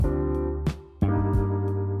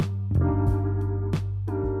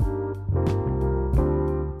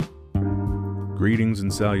Greetings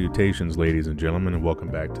and salutations, ladies and gentlemen, and welcome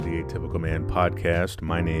back to the Atypical Man podcast.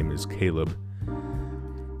 My name is Caleb.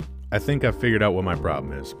 I think I figured out what my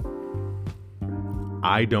problem is.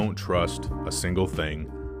 I don't trust a single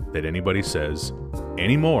thing that anybody says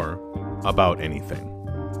anymore about anything.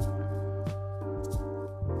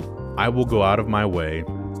 I will go out of my way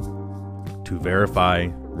to verify,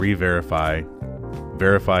 re-verify,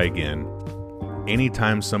 verify again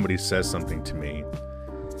anytime somebody says something to me.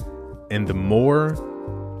 And the more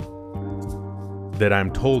that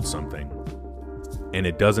I'm told something and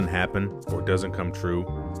it doesn't happen or doesn't come true,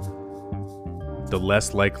 the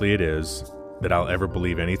less likely it is that I'll ever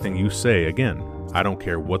believe anything you say again. I don't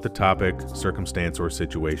care what the topic, circumstance, or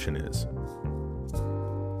situation is.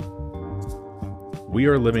 We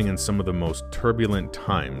are living in some of the most turbulent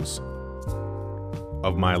times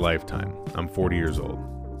of my lifetime. I'm 40 years old.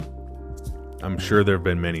 I'm sure there have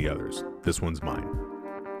been many others. This one's mine.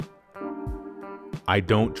 I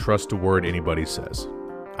don't trust a word anybody says.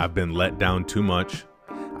 I've been let down too much.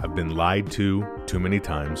 I've been lied to too many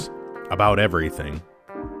times about everything.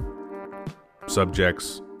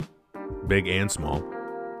 Subjects, big and small.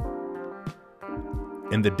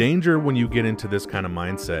 And the danger when you get into this kind of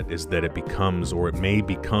mindset is that it becomes, or it may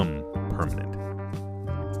become, permanent.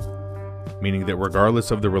 Meaning that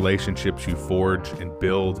regardless of the relationships you forge and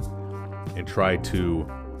build and try to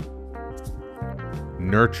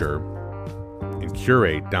nurture and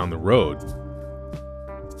curate down the road,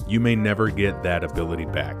 you may never get that ability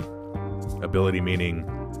back. Ability meaning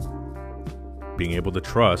being able to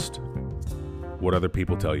trust what other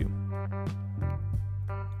people tell you.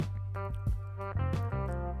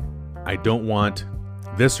 I don't want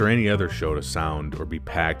this or any other show to sound or be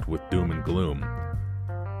packed with doom and gloom,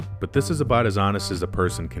 but this is about as honest as a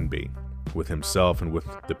person can be with himself and with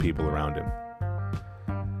the people around him.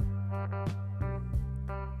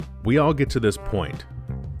 We all get to this point,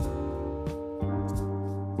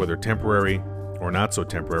 whether temporary or not so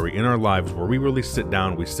temporary, in our lives where we really sit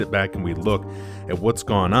down, we sit back and we look at what's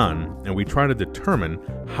gone on and we try to determine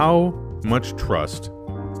how much trust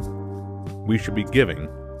we should be giving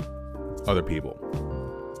other people.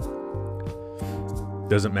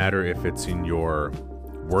 Doesn't matter if it's in your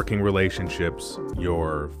working relationships,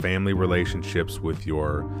 your family relationships with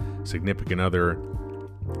your significant other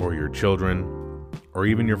or your children, or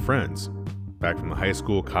even your friends back from the high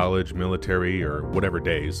school, college, military, or whatever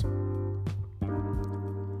days.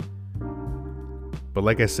 But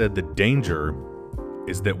like I said, the danger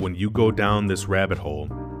is that when you go down this rabbit hole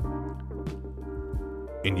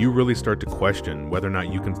and you really start to question whether or not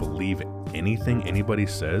you can believe anything anybody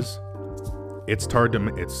says, it's time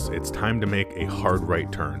to make a hard right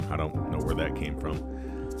turn. I don't know where that came from.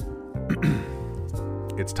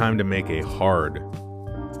 It's time to make a hard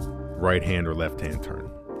right hand or left hand turn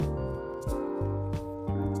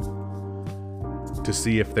to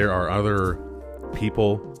see if there are other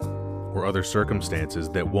people or other circumstances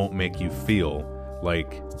that won't make you feel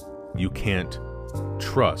like you can't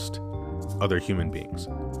trust other human beings.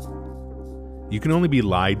 You can only be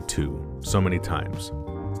lied to so many times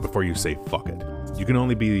before you say fuck it. You can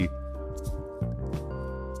only be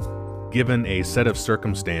given a set of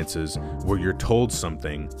circumstances where you're told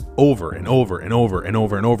something over and over and over and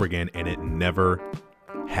over and over again, and it never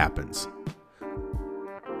happens.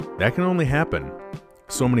 That can only happen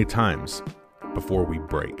so many times before we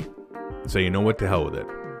break. So you know what, to hell with it.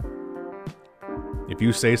 If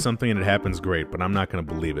you say something and it happens, great, but I'm not going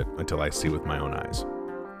to believe it until I see with my own eyes.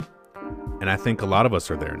 And I think a lot of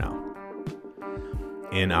us are there now.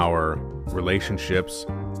 In our relationships,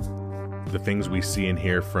 the things we see and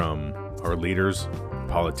hear from our leaders,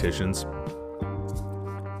 politicians,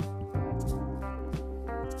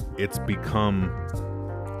 it's become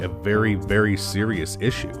a very, very serious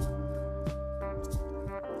issue.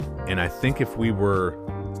 And I think if we were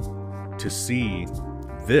to see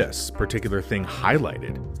this particular thing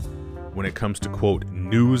highlighted when it comes to, quote,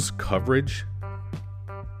 news coverage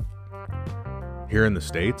here in the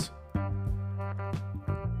States,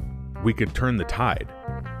 we could turn the tide,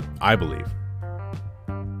 I believe.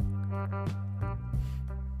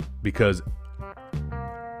 Because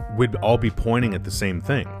we'd all be pointing at the same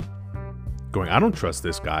thing. Going, I don't trust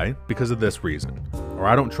this guy because of this reason. Or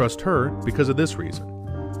I don't trust her because of this reason.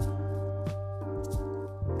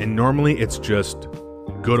 And normally it's just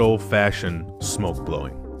good old-fashioned smoke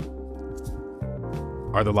blowing.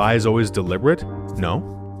 Are the lies always deliberate?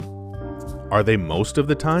 No. Are they most of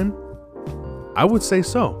the time? I would say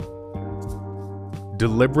so.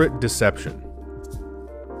 Deliberate deception.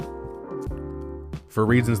 For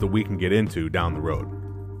reasons that we can get into down the road.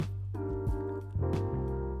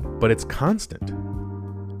 But it's constant.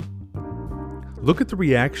 Look at the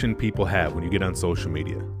reaction people have when you get on social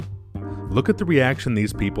media. Look at the reaction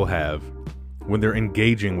these people have when they're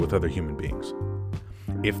engaging with other human beings.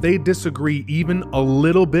 If they disagree even a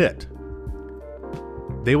little bit,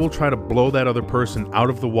 they will try to blow that other person out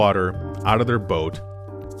of the water, out of their boat,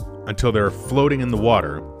 until they're floating in the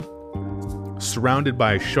water, surrounded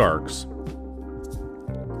by sharks.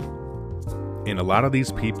 And a lot of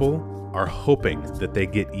these people are hoping that they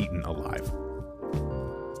get eaten alive.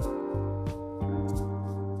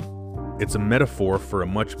 It's a metaphor for a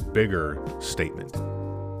much bigger statement.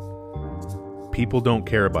 People don't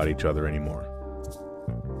care about each other anymore.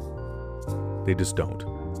 They just don't.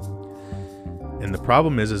 And the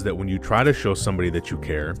problem is that when you try to show somebody that you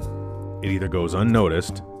care, it either goes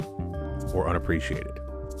unnoticed or unappreciated.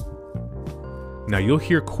 Now you'll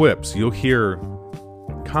hear quips, you'll hear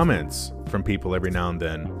comments from people every now and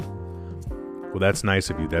then. Well, that's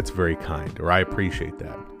nice of you, that's very kind, or I appreciate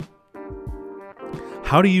that.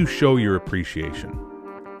 How do you show your appreciation?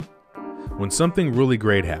 When something really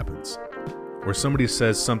great happens, or somebody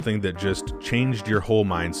says something that just changed your whole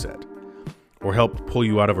mindset, or helped pull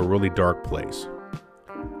you out of a really dark place,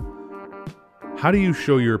 how do you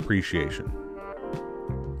show your appreciation?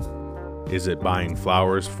 Is it buying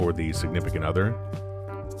flowers for the significant other?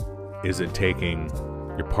 Is it taking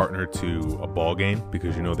your partner to a ball game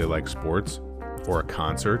because you know they like sports, or a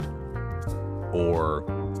concert, or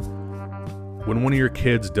when one of your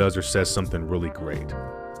kids does or says something really great,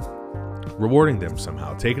 rewarding them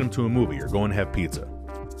somehow, taking them to a movie or going to have pizza.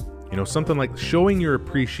 You know, something like showing your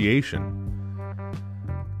appreciation.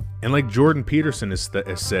 And like Jordan Peterson has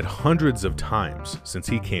said hundreds of times since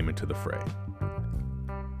he came into the fray,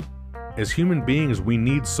 as human beings, we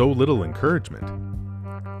need so little encouragement.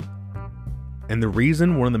 And the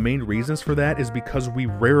reason, one of the main reasons for that, is because we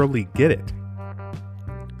rarely get it.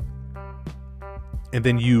 And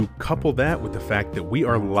then you couple that with the fact that we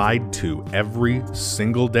are lied to every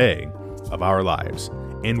single day of our lives.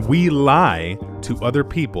 And we lie to other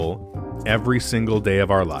people every single day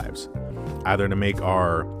of our lives, either to make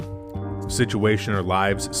our situation or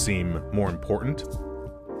lives seem more important,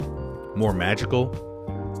 more magical,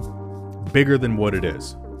 bigger than what it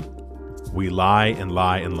is. We lie and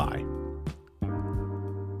lie and lie.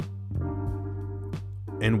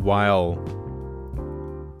 And while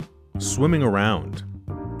swimming around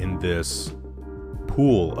in this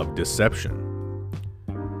pool of deception,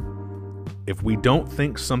 if we don't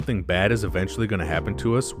think something bad is eventually going to happen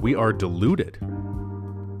to us, we are deluded.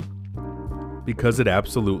 Because it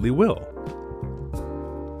absolutely will.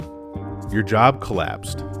 Your job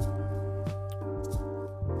collapsed.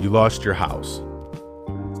 You lost your house.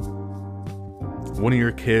 One of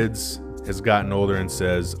your kids has gotten older and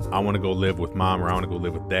says, I want to go live with mom, or I want to go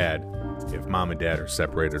live with dad, if mom and dad are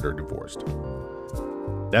separated or divorced.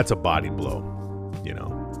 That's a body blow, you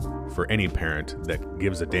know, for any parent that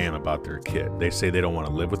gives a damn about their kid. They say they don't want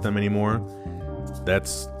to live with them anymore.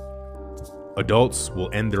 Adults will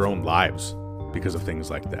end their own lives because of things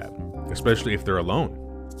like that, especially if they're alone.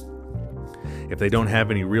 If they don't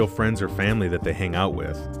have any real friends or family that they hang out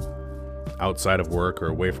with outside of work or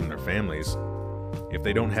away from their families, if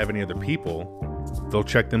they don't have any other people, they'll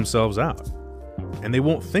check themselves out and they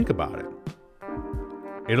won't think about it.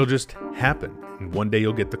 It'll just happen, and one day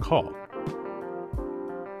you'll get the call.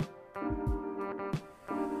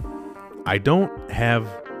 I don't have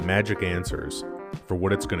magic answers for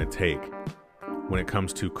what it's going to take when it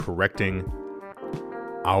comes to correcting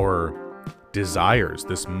our desires,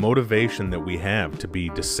 this motivation that we have to be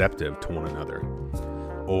deceptive to one another,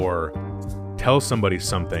 or tell somebody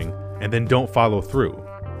something and then don't follow through.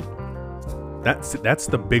 That's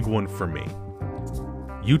the big one for me.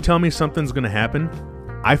 You tell me something's going to happen,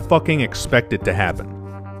 I fucking expect it to happen.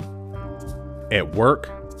 At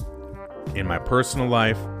work, in my personal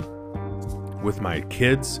life, with my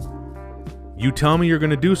kids. You tell me you're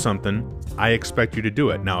going to do something, I expect you to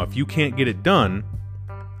do it. Now, if you can't get it done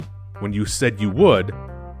when you said you would,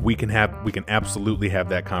 we can absolutely have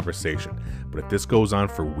that conversation. But if this goes on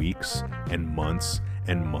for weeks and months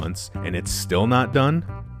and it's still not done,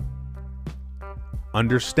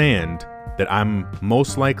 understand that I'm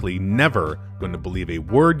most likely never going to believe a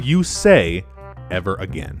word you say ever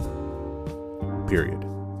again. Period.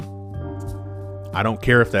 I don't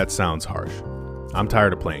care if that sounds harsh. I'm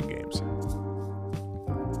tired of playing games.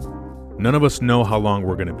 None of us know how long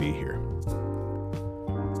we're going to be here.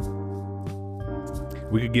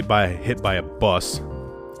 We could get hit by a bus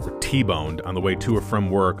or T-boned on the way to or from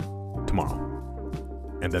work tomorrow.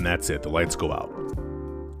 And then that's it. The lights go out.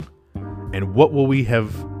 And what will we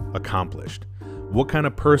have accomplished? What kind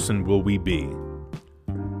of person will we be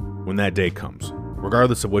when that day comes?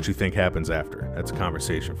 regardless of what you think happens after. That's a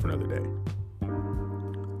conversation for another day.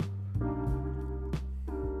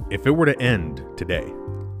 If it were to end today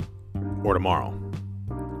or tomorrow,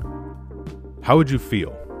 how would you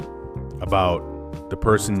feel about the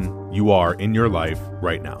person you are in your life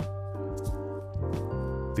right now?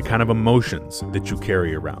 The kind of emotions that you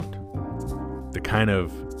carry around, the kind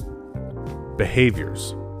of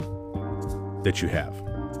behaviors that you have.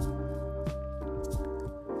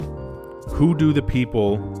 Who do the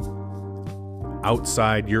people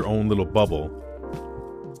outside your own little bubble,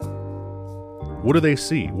 what do they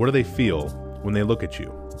see? What do they feel when they look at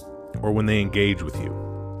you or when they engage with you?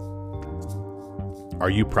 Are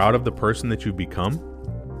you proud of the person that you've become?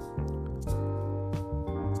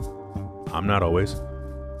 I'm not always.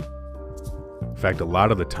 In fact, a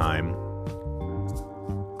lot of the time,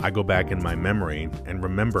 I go back in my memory and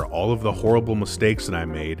remember all of the horrible mistakes that I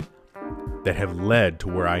made that have led to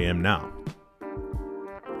where I am now,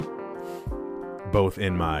 both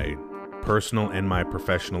in my personal and my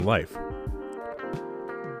professional life.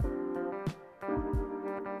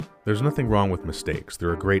 There's nothing wrong with mistakes.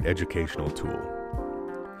 They're a great educational tool.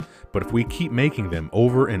 But if we keep making them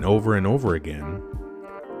over and over and over again,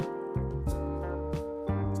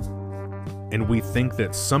 and we think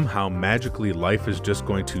that somehow magically life is just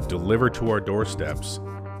going to deliver to our doorsteps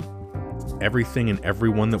everything and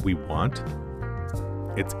everyone that we want,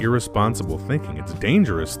 it's irresponsible thinking. It's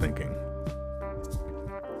dangerous thinking.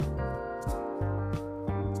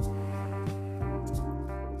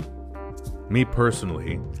 Me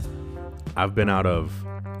personally, I've been out of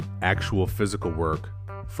actual physical work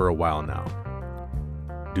for a while now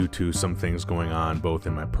due to some things going on both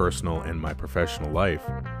in my personal and my professional life.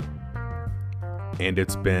 And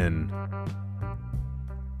it's been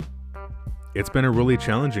a really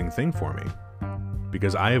challenging thing for me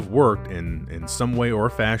because I have worked in some way or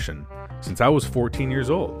fashion since I was 14 years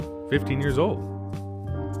old, 15 years old.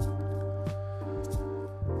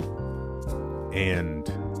 And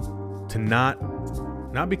to not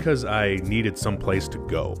because I needed some place to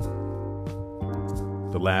go.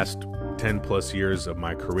 The last 10 plus years of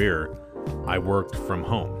my career, I worked from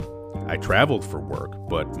home. I traveled for work,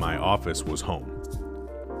 but my office was home.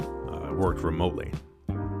 I worked remotely.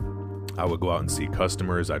 I would go out and see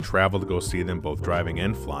customers. I traveled to go see them, both driving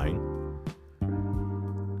and flying.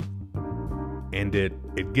 And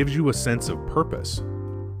it gives you a sense of purpose,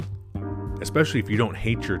 especially if you don't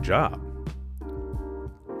hate your job.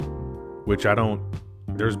 Which I don't.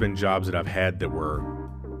 There's been jobs that I've had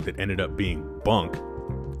that ended up being bunk,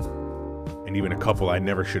 and even a couple I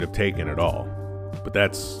never should have taken at all. But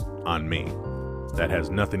that's on me. That has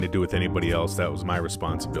nothing to do with anybody else. That was my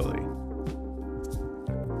responsibility.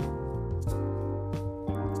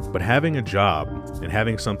 But having a job and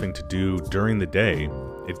having something to do during the day,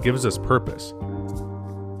 it gives us purpose.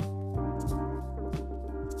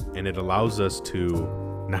 And it allows us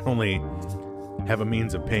to not only have a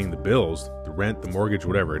means of paying the bills, the rent, the mortgage,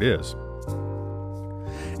 whatever it is,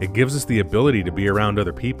 it gives us the ability to be around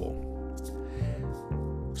other people.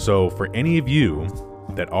 So for any of you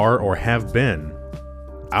that are or have been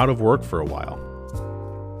out of work for a while,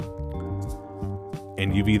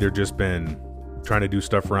 and you've either just been trying to do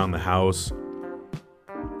stuff around the house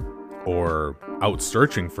or out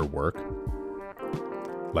searching for work,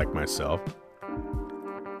 like myself,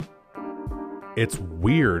 it's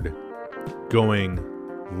weird going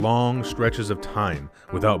long stretches of time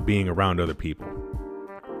without being around other people.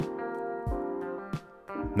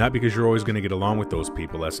 Not because you're always going to get along with those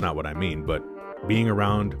people, that's not what I mean, but being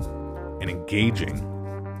around and engaging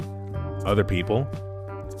other people,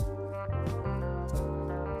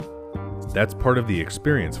 that's part of the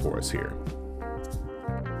experience for us here.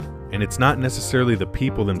 And it's not necessarily the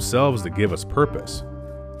people themselves that give us purpose.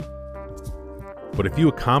 But if you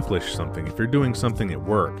accomplish something, if you're doing something at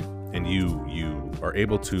work, and you are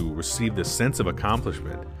able to receive this sense of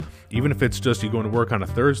accomplishment, even if it's just you going to work on a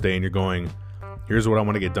Thursday and you're going, here's what I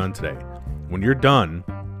want to get done today. When you're done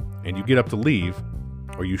and you get up to leave,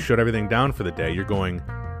 or you shut everything down for the day, you're going,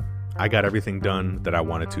 I got everything done that I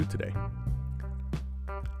wanted to today.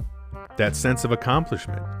 That sense of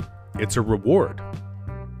accomplishment, it's a reward,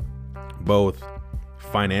 both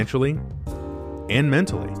financially and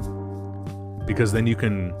mentally, because then you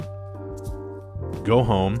can go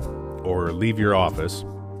home or leave your office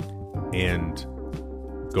and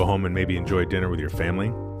go home and maybe enjoy dinner with your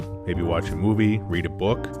family, maybe watch a movie, read a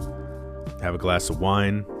book, have a glass of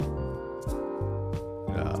wine,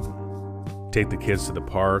 take the kids to the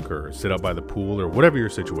park or sit out by the pool or whatever your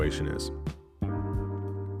situation is.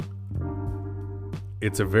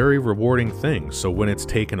 It's a very rewarding thing. So when it's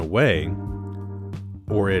taken away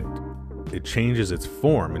or it it changes its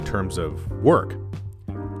form in terms of work.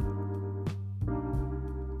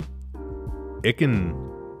 It can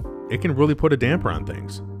really put a damper on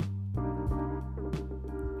things.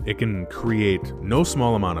 It can create no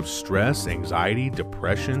small amount of stress, anxiety,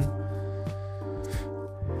 depression,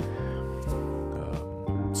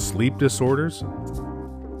 sleep disorders.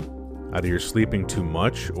 Either you're sleeping too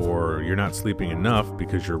much or you're not sleeping enough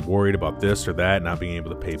because you're worried about this or that, not being able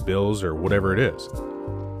to pay bills or whatever it is.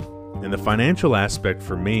 And the financial aspect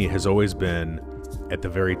for me has always been at the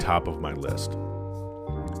very top of my list.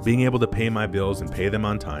 Being able to pay my bills and pay them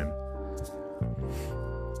on time.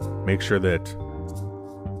 Make sure that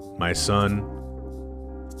my son,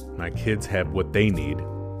 my kids have what they need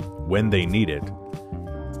when they need it.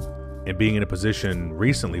 And being in a position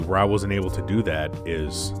recently where I wasn't able to do that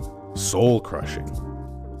is soul crushing.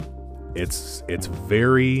 It's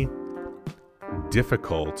very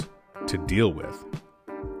difficult to deal with.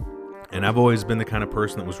 And I've always been the kind of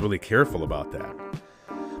person that was really careful about that.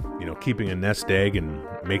 You know, keeping a nest egg and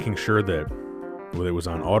making sure that whether it was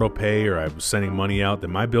on auto pay or I was sending money out, that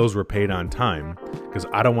my bills were paid on time, because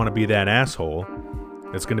I don't want to be that asshole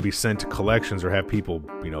that's going to be sent to collections or have people,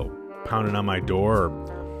 you know, pounding on my door or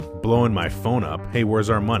blowing my phone up. Hey, where's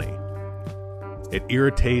our money? It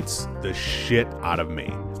irritates the shit out of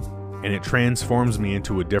me, and it transforms me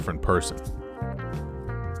into a different person.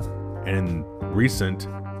 And recently,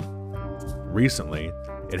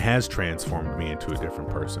 it has transformed me into a different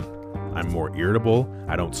person. I'm more irritable.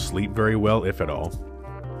 I don't sleep very well, if at all.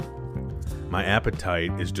 My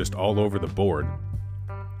appetite is just all over the board.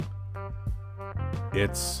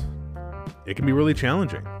 It can be really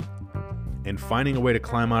challenging. And finding a way to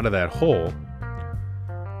climb out of that hole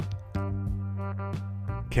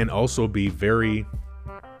can also be very,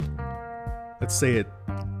 let's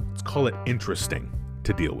call it interesting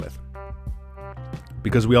to deal with.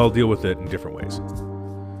 Because we all deal with it in different ways.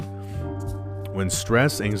 When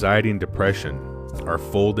stress, anxiety, and depression are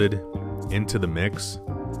folded into the mix,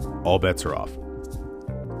 all bets are off.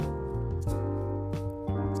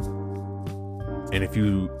 And if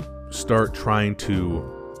you start trying to,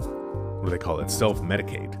 what do they call it,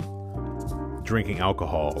 self-medicate, drinking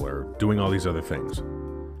alcohol or doing all these other things,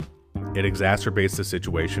 it exacerbates the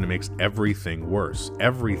situation. It makes everything worse.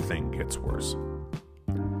 Everything gets worse.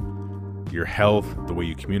 Your health, the way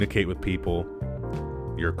you communicate with people,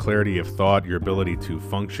 your clarity of thought, your ability to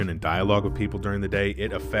function and dialogue with people during the day,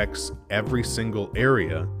 it affects every single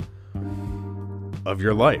area of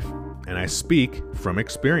your life. And I speak from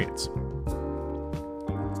experience.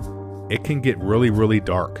 It can get really, really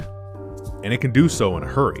dark. And it can do so in a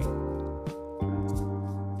hurry.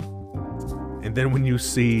 And then when you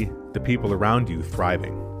see the people around you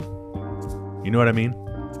thriving, you know what I mean?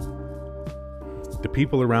 The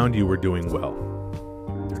people around you are doing well.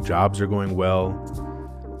 Their jobs are going well.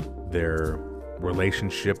 Their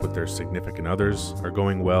relationship with their significant others are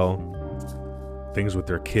going well. Things with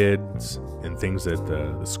their kids and things at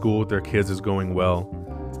the school with their kids is going well.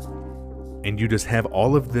 And you just have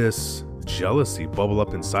all of this jealousy bubble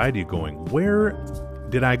up inside you going, where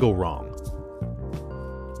did I go wrong?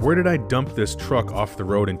 Where did I dump this truck off the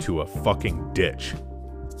road into a fucking ditch?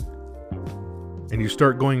 And you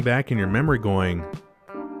start going back in your memory going,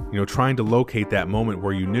 you know, trying to locate that moment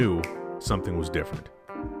where you knew something was different.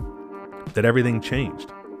 That everything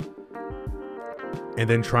changed. And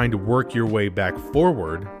then trying to work your way back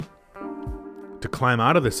forward to climb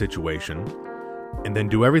out of the situation and then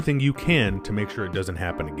do everything you can to make sure it doesn't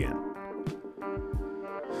happen again.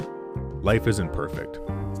 Life isn't perfect,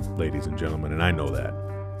 ladies and gentlemen, and I know that.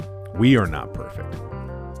 We are not perfect.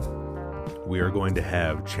 We are going to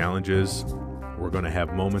have challenges. We're going to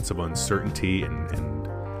have moments of uncertainty and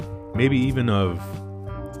maybe even of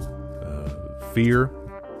fear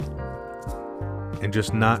and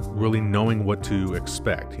just not really knowing what to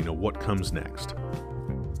expect, you know, what comes next.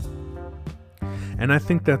 And I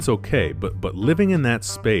think that's okay, but living in that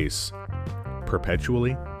space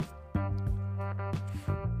perpetually,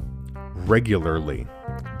 regularly,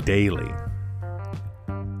 daily,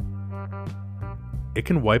 it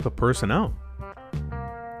can wipe a person out.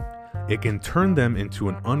 It can turn them into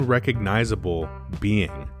an unrecognizable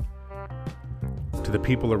being to the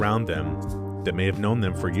people around them that may have known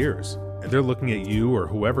them for years. And they're looking at you or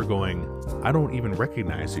whoever going, I don't even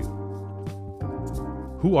recognize you.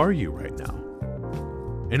 Who are you right now?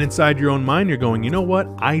 And inside your own mind, you're going, you know what?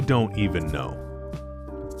 I don't even know.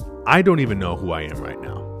 I don't even know who I am right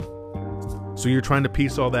now. So you're trying to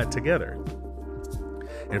piece all that together.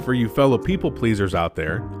 And for you fellow people pleasers out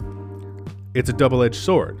there, it's a double-edged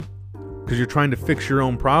sword. Because you're trying to fix your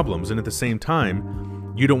own problems, and at the same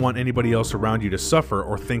time, You don't want anybody else around you to suffer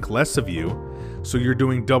or think less of you, so you're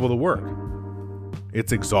doing double the work.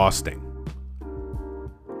 It's exhausting.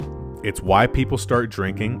 It's why people start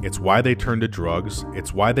drinking. It's why they turn to drugs.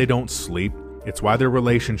 It's why they don't sleep. It's why their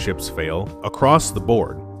relationships fail across the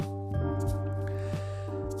board.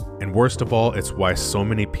 And worst of all, it's why so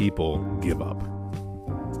many people give up.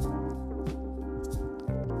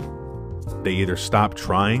 They either stop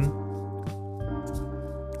trying,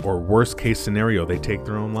 or worst case scenario, they take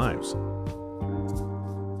their own lives.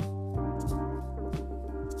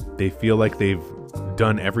 They feel like they've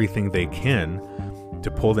done everything they can to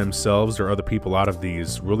pull themselves or other people out of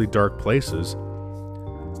these really dark places,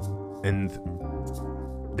 and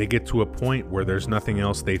they get to a point where there's nothing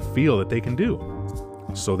else they feel that they can do,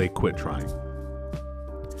 so they quit trying.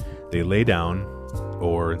 They lay down,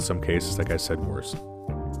 or in some cases, like I said, worse.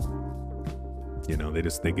 You know,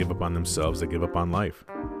 they give up on themselves, they give up on life.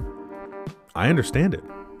 I understand it.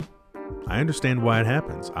 I understand why it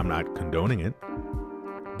happens. I'm not condoning it,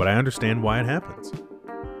 but I understand why it happens.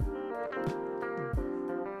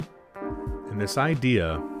 And this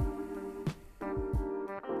idea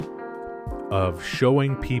of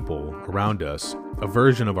showing people around us a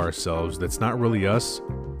version of ourselves that's not really us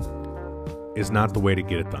is not the way to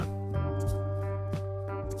get it done.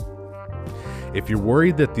 If you're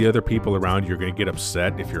worried that the other people around you are going to get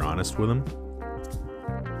upset if you're honest with them,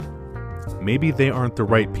 maybe they aren't the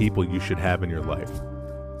right people you should have in your life.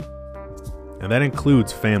 And that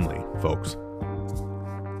includes family, folks.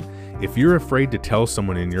 If you're afraid to tell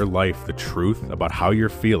someone in your life the truth about how you're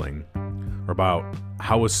feeling, or about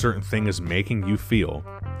how a certain thing is making you feel,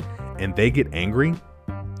 and they get angry,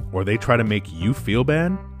 or they try to make you feel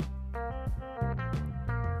bad,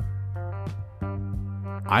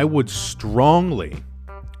 I would strongly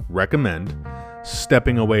recommend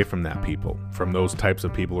stepping away from those types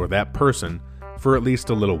of people, or that person, for at least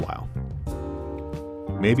a little while.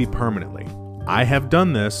 Maybe permanently. I have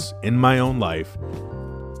done this in my own life,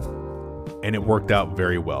 and it worked out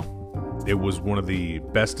very well. It was one of the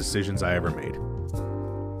best decisions I ever made.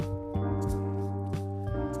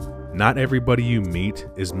 Not everybody you meet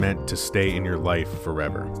is meant to stay in your life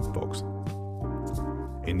forever, folks.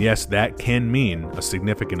 And yes, that can mean a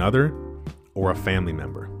significant other or a family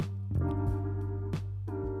member.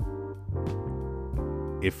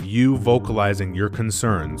 If you vocalizing your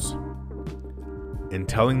concerns and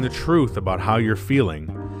telling the truth about how you're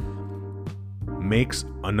feeling makes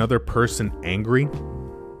another person angry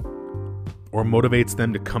or motivates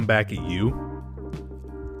them to come back at you,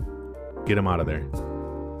 get them out of there.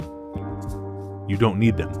 You don't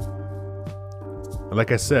need them.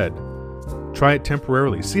 Like I said, try it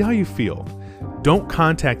temporarily. See how you feel. Don't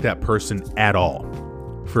contact that person at all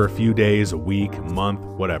for a few days, a week, a month,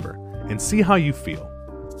 whatever, and see how you feel.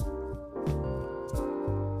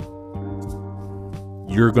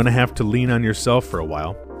 You're going to have to lean on yourself for a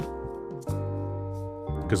while,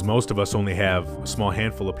 because most of us only have a small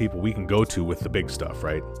handful of people we can go to with the big stuff,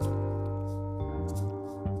 right?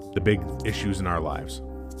 The big issues in our lives.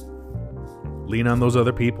 Lean on those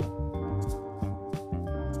other people.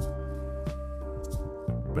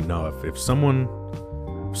 But no, if someone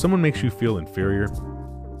makes you feel inferior,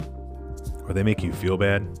 or they make you feel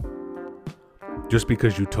bad just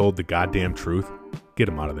because you told the goddamn truth, get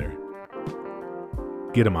them out of there.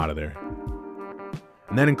 Get them out of there.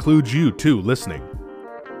 And that includes you too, listening.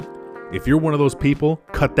 If you're one of those people,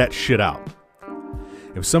 cut that shit out.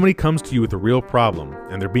 If somebody comes to you with a real problem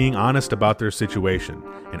and they're being honest about their situation,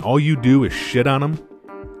 and all you do is shit on them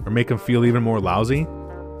or make them feel even more lousy,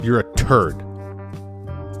 you're a turd.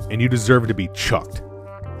 And you deserve to be chucked.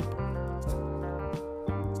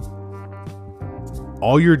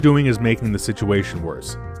 All you're doing is making the situation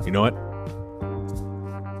worse. You know what?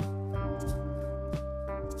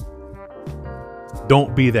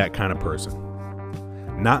 Don't be that kind of person.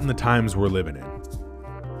 Not in the times we're living in.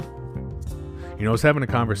 You know, I was having a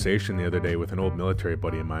conversation the other day with an old military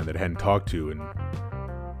buddy of mine that I hadn't talked to in,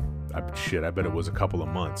 I bet it was a couple of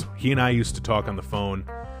months. He and I used to talk on the phone,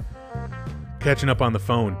 catching up on the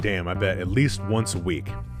phone, I bet at least once a week,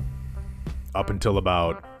 up until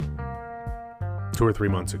about 2 or 3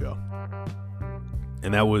 months ago.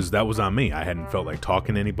 And that was on me. I hadn't felt like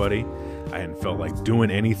talking to anybody. I hadn't felt like doing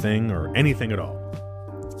anything or anything at all.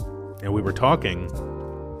 And we were talking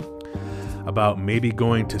about maybe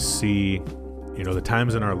going to see, you know, the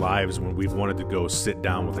times in our lives when we've wanted to go sit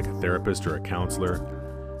down with like a therapist or a counselor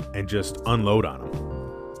and just unload on him.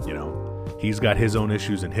 You know, he's got his own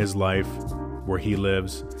issues in his life where he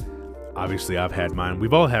lives. Obviously, I've had mine.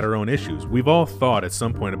 We've all had our own issues. We've all thought at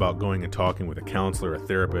some point about going and talking with a counselor, a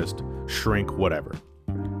therapist, shrink, whatever.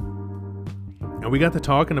 And we got to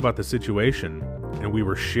talking about the situation, and we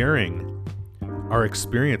were sharing our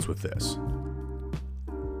experience with this.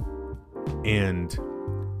 And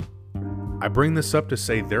I bring this up to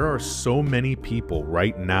say there are so many people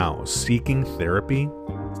right now seeking therapy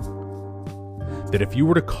that if you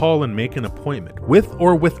were to call and make an appointment with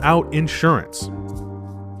or without insurance,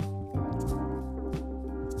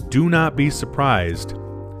 do not be surprised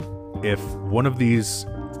if one of these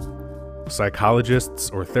psychologists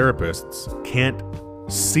or therapists can't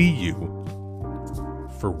see you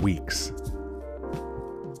for weeks.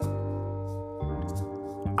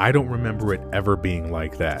 I don't remember it ever being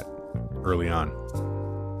like that early on.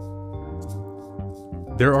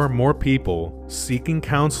 There are more people seeking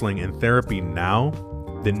counseling and therapy now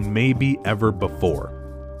than maybe ever before.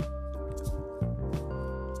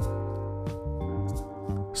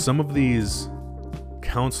 Some of these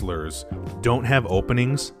counselors don't have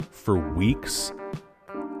openings for weeks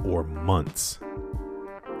or months.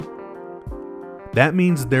 That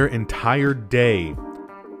means their entire day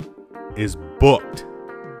is booked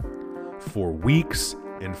for weeks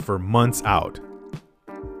and for months out.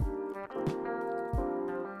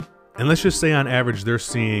 And let's just say on average they're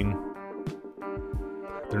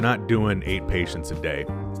not doing 8 patients a day.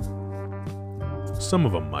 Some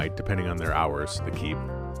of them might, depending on their hours they keep.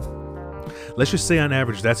 Let's just say on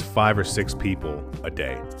average that's 5 or 6 people a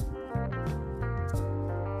day.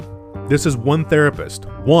 This is one therapist.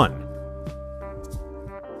 One.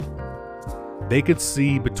 They could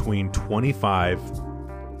see between 25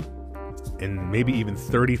 and maybe even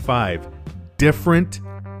 35 different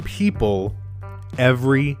people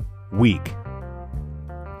every week.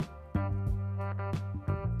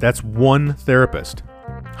 That's one therapist.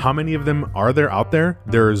 How many of them are there out there?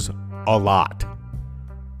 There's a lot.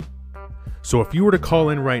 So if you were to call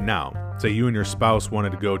in right now, say you and your spouse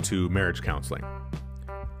wanted to go to marriage counseling,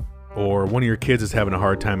 or one of your kids is having a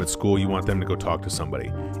hard time at school, you want them to go talk to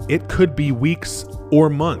somebody, it could be weeks or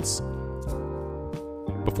months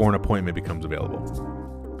before an appointment becomes available,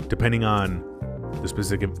 depending on the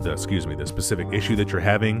specific issue that you're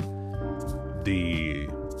having, the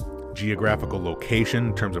geographical location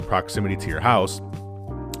in terms of proximity to your house,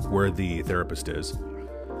 where the therapist is,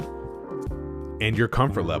 and your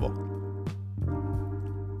comfort level.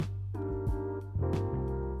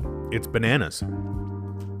 It's bananas.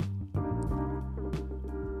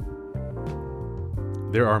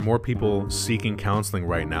 There are more people seeking counseling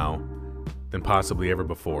right now than possibly ever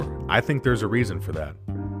before. I think there's a reason for that.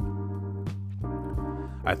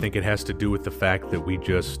 I think it has to do with the fact that we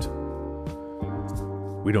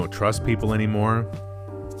don't trust people anymore,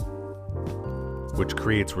 which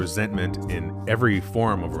creates resentment in every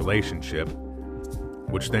form of relationship,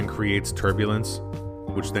 which then creates turbulence,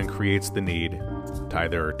 which then creates the need to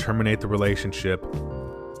either terminate the relationship,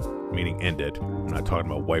 meaning end it. I'm not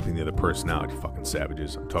talking about wiping the other person out, you fucking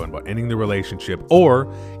savages. I'm talking about ending the relationship,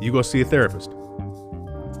 or you go see a therapist.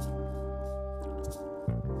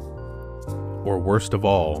 Or worst of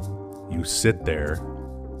all, you sit there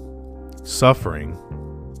suffering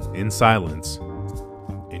in silence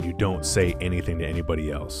and you don't say anything to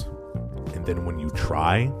anybody else. And then when you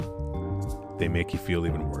try, they make you feel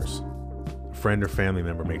even worse. A friend or family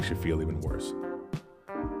member makes you feel even worse.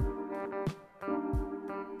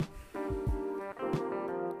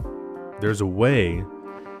 There's a way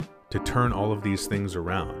to turn all of these things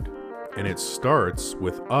around, and it starts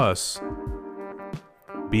with us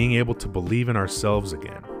being able to believe in ourselves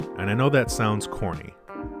again. And I know that sounds corny,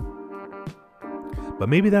 but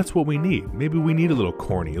maybe that's what we need. Maybe we need a little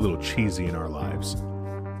corny, a little cheesy in our lives.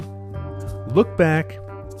 Look back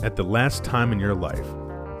at the last time in your life,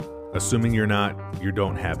 assuming you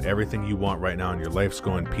don't have everything you want right now and your life's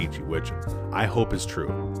going peachy, which I hope is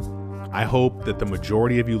true. I hope that the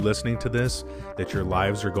majority of you listening to this, that your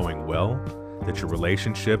lives are going well, that your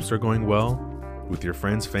relationships are going well with your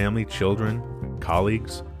friends, family, children,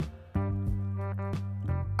 colleagues.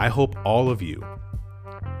 I hope all of you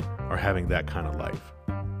are having that kind of life.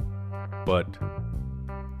 But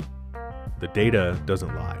the data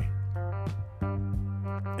doesn't lie.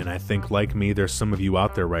 And I think, like me, there's some of you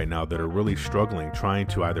out there right now that are really struggling, trying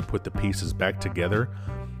to either put the pieces back together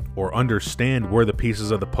or understand where the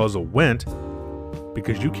pieces of the puzzle went,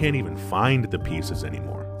 because you can't even find the pieces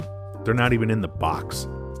anymore. They're not even in the box.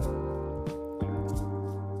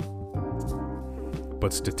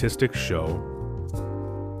 But statistics show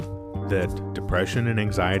that depression and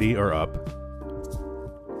anxiety are up.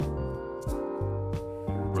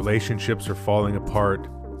 Relationships are falling apart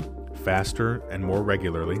faster and more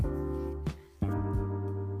regularly.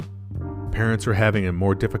 Parents are having a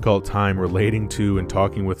more difficult time relating to and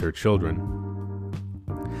talking with their children.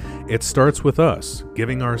 It starts with us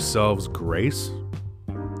giving ourselves grace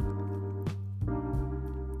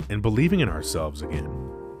and believing in ourselves again.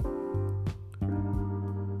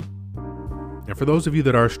 And for those of you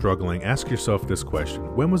that are struggling, ask yourself this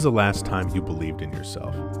question. When was the last time you believed in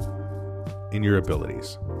yourself, in your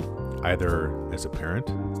abilities, either as a parent,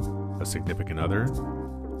 a significant other,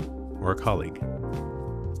 or a colleague?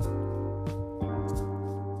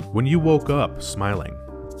 When you woke up smiling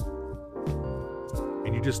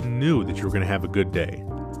and you just knew that you were going to have a good day,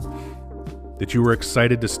 that you were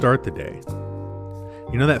excited to start the day.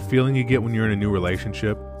 You know that feeling you get when you're in a new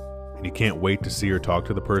relationship and you can't wait to see or talk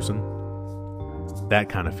to the person? That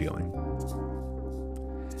kind of feeling.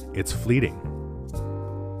 It's fleeting.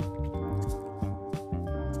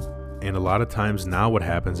 And a lot of times now what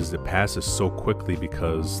happens is it passes so quickly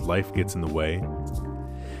because life gets in the way,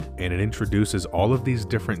 and it introduces all of these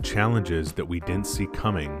different challenges that we didn't see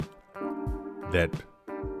coming that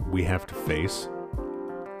we have to face,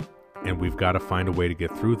 and we've got to find a way to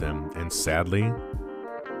get through them. And sadly,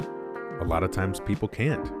 a lot of times people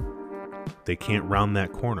can't. They can't round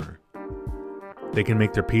that corner. They can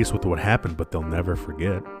make their peace with what happened, but they'll never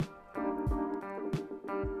forget.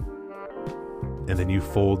 And then you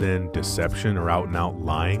fold in deception or out and out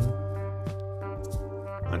lying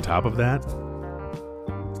on top of that.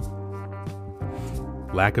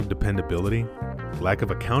 Lack of dependability, lack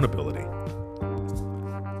of accountability.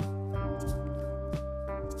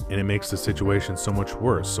 And it makes the situation so much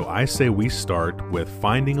worse. So I say we start with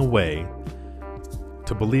finding a way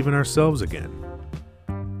to believe in ourselves again.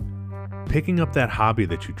 Picking up that hobby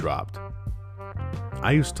that you dropped.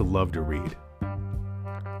 I used to love to read.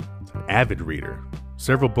 An avid reader,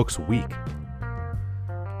 several books a week.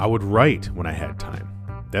 I would write when I had time.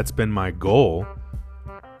 That's been my goal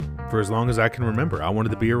for as long as I can remember. I wanted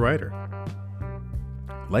to be a writer.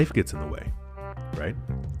 Life gets in the way, right?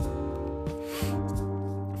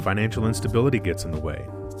 Financial instability gets in the way.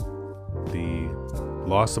 The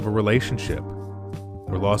loss of a relationship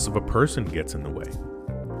or loss of a person gets in the way.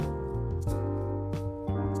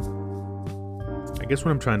 I guess what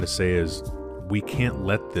I'm trying to say is we can't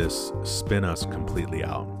let this spin us completely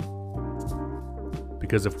out.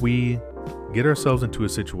 Because if we get ourselves into a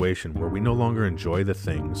situation where we no longer enjoy the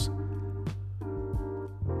things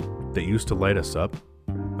that used to light us up,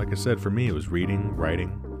 like I said, for me it was reading,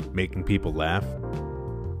 writing, making people laugh,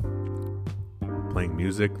 playing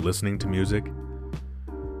music, listening to music.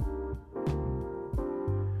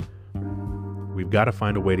 We've got to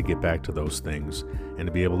find a way to get back to those things and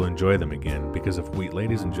to be able to enjoy them again. Because if we,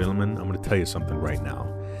 ladies and gentlemen, I'm going to tell you something right now.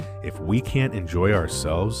 If we can't enjoy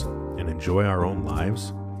ourselves and enjoy our own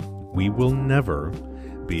lives, we will never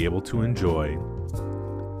be able to enjoy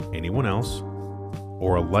anyone else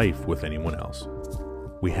or a life with anyone else.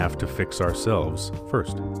 We have to fix ourselves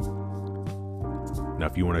first. Now,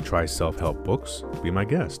 if you want to try self-help books, be my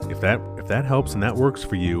guest. If that helps and that works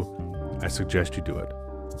for you, I suggest you do it.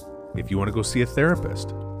 If you want to go see a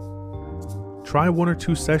therapist, try 1 or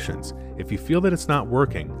 2 sessions. If you feel that it's not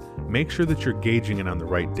working, make sure that you're gauging it on the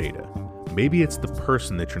right data. Maybe it's the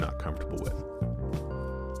person that you're not comfortable with.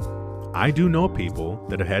 I do know people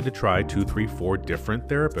that have had to try 2, 3, 4 different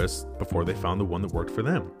therapists before they found the one that worked for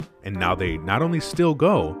them. And now they not only still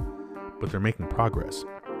go, but they're making progress.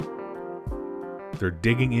 They're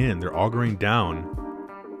digging in, they're auguring down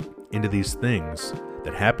into these things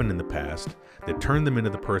that happened in the past that turned them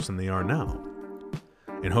into the person they are now,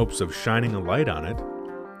 in hopes of shining a light on it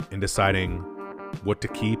and deciding what to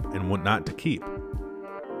keep and what not to keep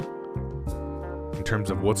in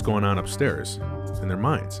terms of what's going on upstairs in their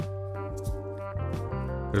minds.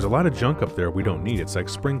 There's a lot of junk up there we don't need. It's like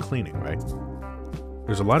spring cleaning, right?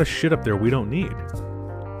 There's a lot of shit up there we don't need.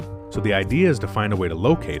 So the idea is to find a way to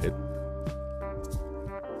locate it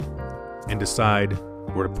and decide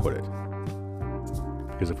where to put it.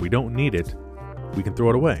 Because if we don't need it, we can throw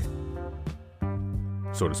it away,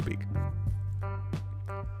 so to speak.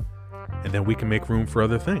 And then we can make room for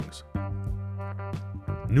other things.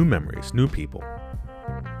 New memories, new people.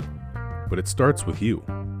 But it starts with you.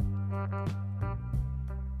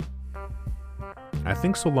 I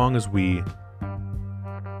think so long as we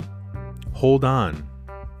hold on,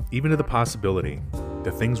 even to the possibility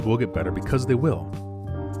that things will get better, because they will,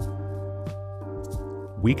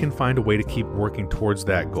 we can find a way to keep working towards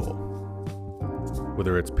that goal.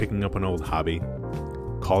 Whether it's picking up an old hobby,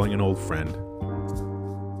 calling an old friend,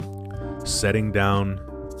 setting down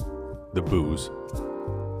the booze,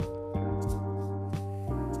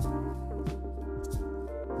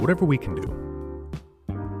 whatever we can do.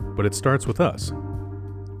 But it starts with us.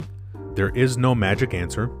 There is no magic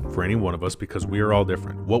answer for any one of us because we are all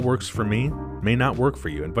different. What works for me may not work for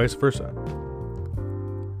you, and vice versa.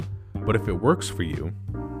 But if it works for you,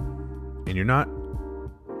 and you're not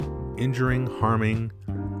injuring, harming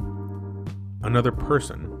another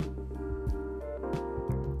person,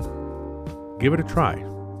 give it a try.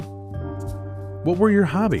 What were your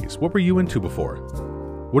hobbies? What were you into before?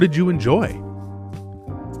 What did you enjoy?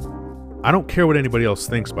 I don't care what anybody else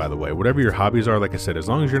thinks, by the way. Whatever your hobbies are, like I said, as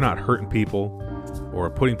long as you're not hurting people or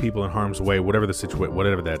putting people in harm's way, whatever the situation,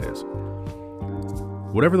 whatever that is.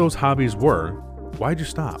 Whatever those hobbies were, why'd you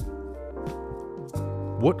stop?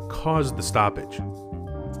 What caused the stoppage?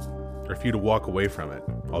 Or for you to walk away from it,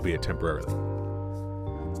 albeit temporarily?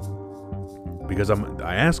 Because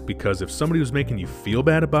I ask because if somebody was making you feel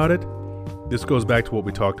bad about it, this goes back to what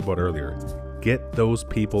we talked about earlier. Get those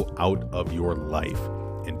people out of your life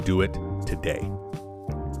and do it today.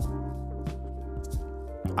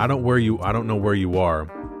 I don't know where you are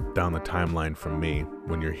down the timeline from me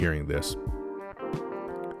when you're hearing this.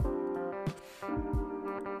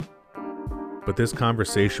 But this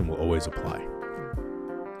conversation will always apply.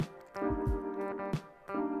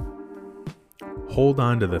 Hold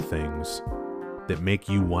on to the things that make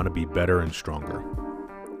you want to be better and stronger.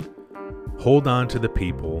 Hold on to the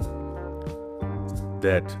people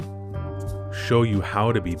that show you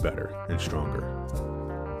how to be better and stronger.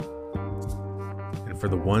 And for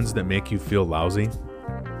the ones that make you feel lousy,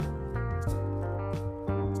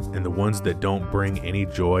 and the ones that don't bring any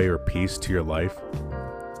joy or peace to your life,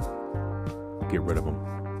 get rid of them.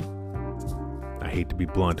 I hate to be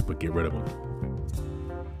blunt, but get rid of them.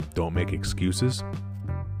 Don't make excuses.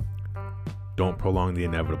 Don't prolong the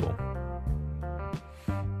inevitable.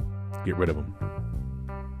 Get rid of them.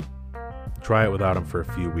 Try it without them for a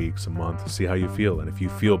few weeks, a month, see how you feel. And if you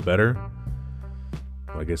feel better,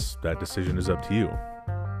 well, I guess that decision is up to you.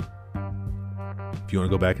 If you want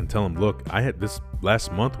to go back and tell them, look, I had this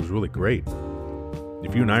last month was really great.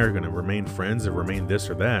 If you and I are going to remain friends or remain this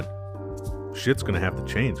or that, shit's going to have to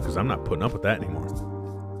change because I'm not putting up with that anymore.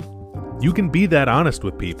 You can be that honest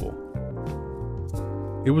with people.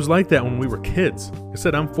 It was like that when we were kids. I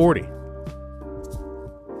said, I'm 40.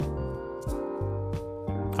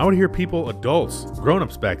 I would hear people, adults,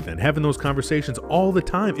 grown-ups back then, having those conversations all the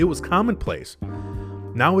time. It was commonplace.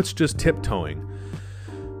 Now it's just tiptoeing.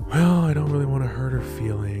 Well, I don't really want to hurt her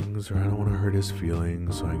feelings, or I don't want to hurt his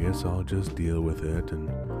feelings, so I guess I'll just deal with it, and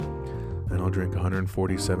then I'll drink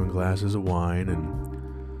 147 glasses of wine and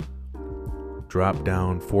drop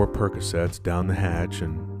down 4 Percocets down the hatch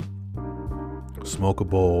and smoke a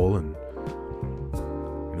bowl and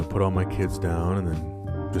put all my kids down and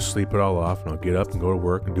then just sleep it all off, and I'll get up and go to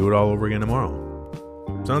work and do it all over again tomorrow.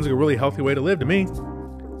 Sounds like a really healthy way to live to me.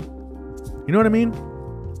 You know what I mean?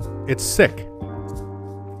 It's sick.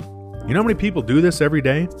 You know how many people do this every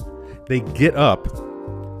day? They get up,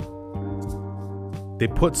 they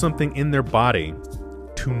put something in their body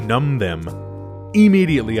to numb them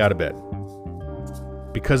immediately out of bed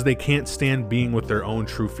because they can't stand being with their own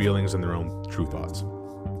true feelings and their own true thoughts.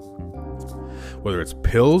 Whether it's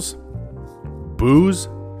pills, booze,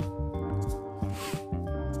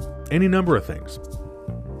 any number of things.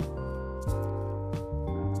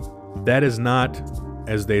 That is not,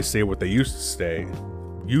 as they say, what they used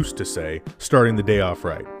to say, starting the day off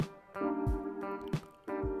right.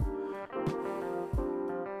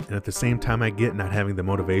 And at the same time, I get not having the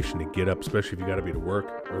motivation to get up, especially if you got to be to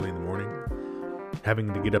work early in the morning.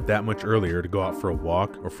 Having to get up that much earlier to go out for a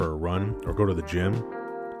walk or for a run or go to the gym.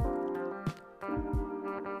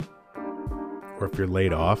 Or if you're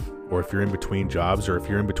laid off, or if you're in between jobs, or if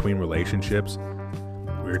you're in between relationships,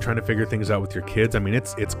 or you're trying to figure things out with your kids. I mean,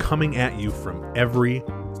 it's coming at you from every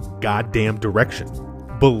goddamn direction.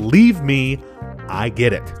 Believe me, I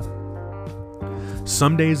get it.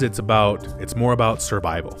 Some days it's more about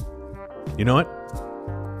survival. You know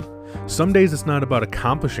what? Some days it's not about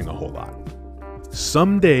accomplishing a whole lot.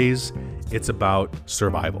 Some days it's about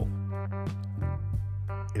survival.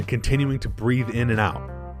 And continuing to breathe in and out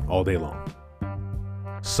all day long.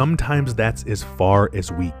 Sometimes that's as far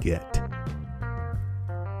as we get.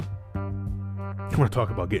 You want to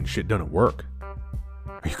talk about getting shit done at work?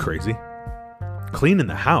 Are you crazy? Cleaning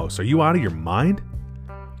the house? Are you out of your mind?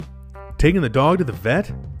 Taking the dog to the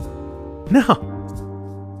vet? No.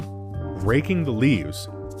 Raking the leaves.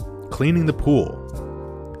 Cleaning the pool.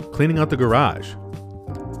 Cleaning out the garage.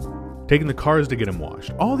 Taking the cars to get them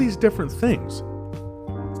washed. All these different things.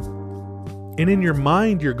 And in your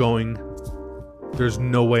mind, you're going, there's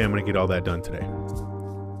no way I'm going to get all that done today.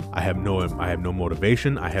 I have no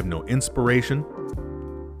motivation. I have no inspiration.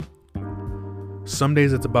 Some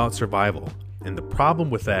days it's about survival. And the problem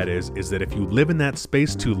with that is that if you live in that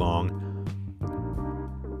space too long,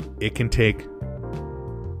 it can take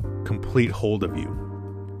complete hold of you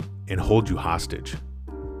and hold you hostage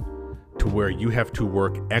to where you have to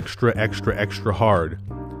work extra hard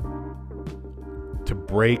to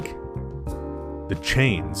break the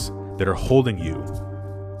chains that are holding you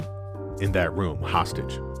in that room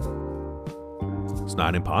hostage. It's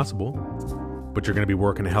not impossible, but you're going to be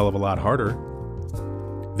working a hell of a lot harder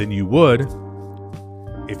than you would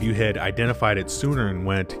if you had identified it sooner and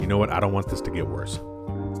went, you know what, I don't want this to get worse.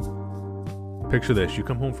 Picture this. You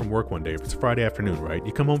come home from work one day. If it's Friday afternoon, right?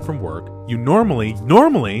 You come home from work. You normally,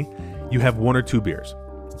 you have 1 or 2 beers.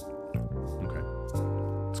 Okay.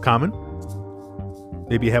 It's common.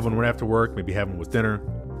 Maybe you have one right after work. Maybe you have one with dinner.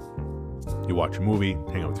 You watch a movie,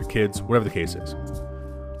 hang out with your kids, whatever the case is.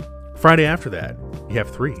 Friday after that, you have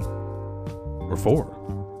 3 or 4.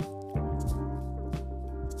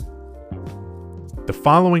 The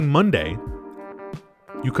following Monday,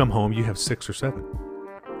 you come home, you have 6 or 7.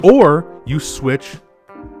 Or you switch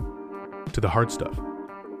to the hard stuff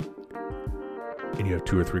and you have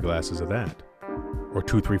 2 or 3 glasses of that. Or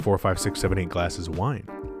 2, 3, 4, 5, 6, 7, 8 glasses of wine.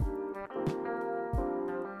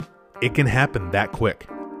 It can happen that quick.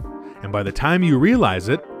 And by the time you realize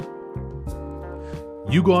it,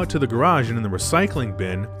 you go out to the garage and in the recycling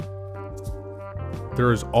bin,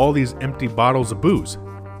 there's all these empty bottles of booze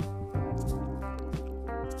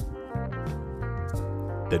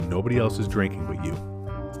that nobody else is drinking but you.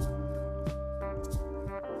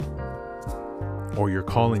 Or you're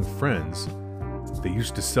calling friends that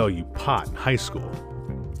used to sell you pot in high school,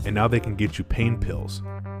 and now they can get you pain pills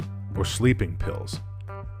or sleeping pills.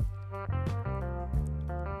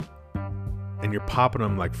 And you're popping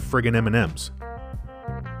them like friggin' M&Ms.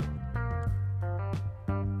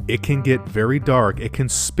 It can get very dark. It can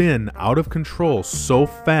spin out of control so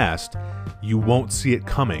fast you won't see it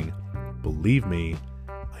coming. Believe me,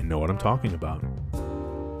 I know what I'm talking about.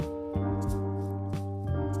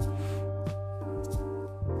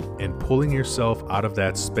 And pulling yourself out of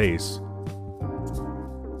that space,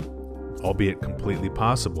 albeit completely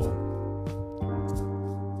possible,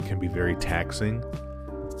 can be very taxing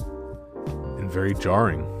and very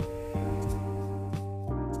jarring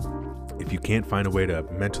if you can't find a way to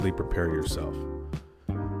mentally prepare yourself,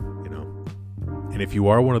 you know. And if you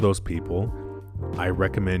are one of those people, I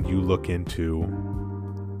recommend you look into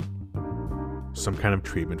some kind of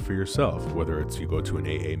treatment for yourself, whether it's you go to an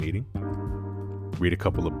AA meeting, read a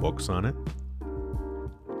couple of books on it,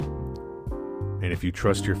 and if you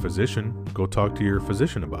trust your physician, go talk to your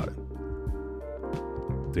physician about it.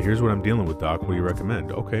 So here's what I'm dealing with, doc. What do you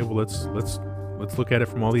recommend? Okay, well let's look at it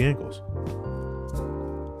from all the angles.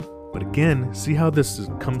 But again, see how this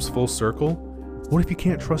comes full circle? What if you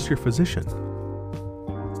can't trust your physician?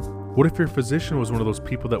 What if your physician was one of those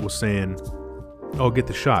people that was saying, oh, get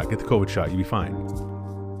the shot, get the COVID shot, you'll be fine?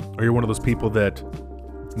 Or you're one of those people that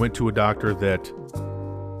went to a doctor that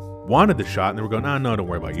wanted the shot and they were going, no, don't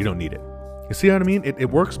worry about it, you don't need it. You see what I mean? It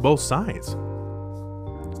works both sides.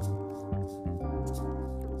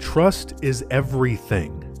 Trust is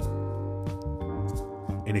everything.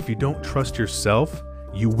 And if you don't trust yourself,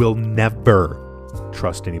 you will never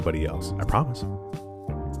trust anybody else. I promise.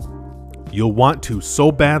 You'll want to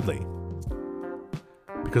so badly.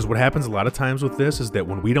 Because what happens a lot of times with this is that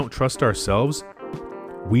when we don't trust ourselves,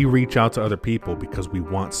 we reach out to other people because we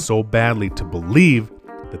want so badly to believe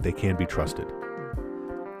that they can be trusted.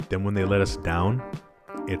 Then when they let us down,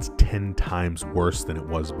 it's 10 times worse than it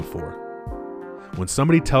was before. When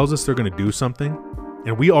somebody tells us they're going to do something,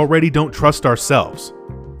 and we already don't trust ourselves,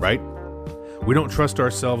 right? We don't trust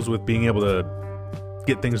ourselves with being able to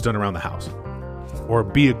get things done around the house, or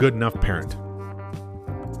be a good enough parent,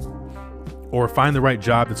 or find the right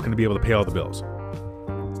job that's going to be able to pay all the bills.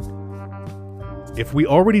 If we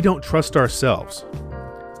already don't trust ourselves,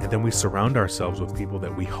 and then we surround ourselves with people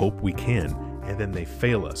that we hope we can, and then they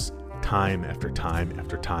fail us time after time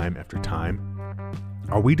after time after time,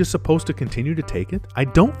 are we just supposed to continue to take it? I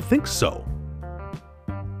don't think so.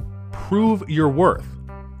 Prove your worth.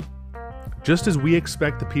 Just as we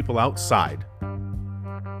expect the people outside,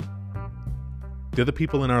 the other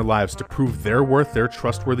people in our lives, to prove their worth, their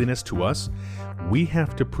trustworthiness to us, we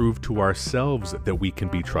have to prove to ourselves that we can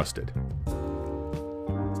be trusted.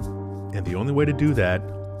 And the only way to do that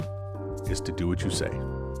is to do what you say.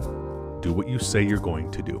 Do what you say you're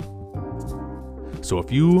going to do. So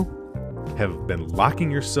if you have been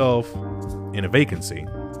locking yourself in a vacancy,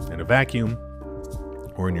 in a vacuum,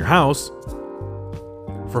 or in your house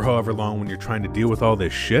for however long when you're trying to deal with all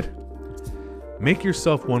this shit, make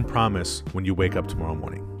yourself one promise when you wake up tomorrow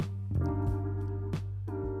morning.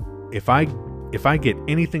 If I get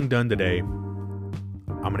anything done today,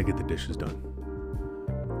 I'm going to get the dishes done.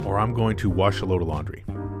 Or I'm going to wash a load of laundry.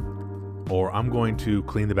 or I'm going to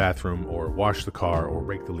clean the bathroom or wash the car or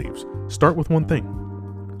rake the leaves. Start with one thing.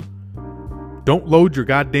 Don't load your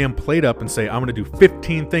goddamn plate up and say, I'm going to do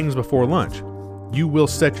 15 things before lunch. You will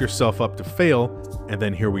set yourself up to fail, and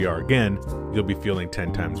then here we are again. You'll be feeling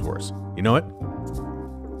 10 times worse. You know what?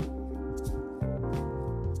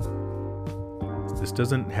 This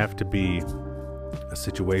doesn't have to be a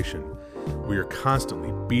situation where you're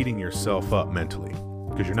constantly beating yourself up mentally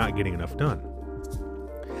because you're not getting enough done.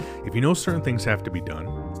 If you know certain things have to be done,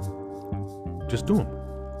 just do them.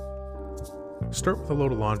 Start with a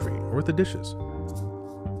load of laundry or with the dishes.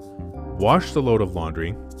 Wash the load of laundry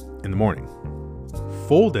in the morning.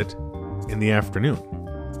 Fold it in the afternoon.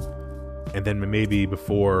 And then maybe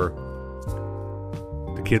before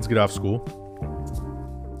the kids get off school,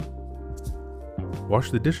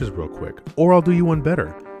 wash the dishes real quick. Or I'll do you one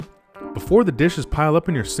better. Before the dishes pile up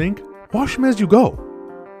in your sink, wash them as you go.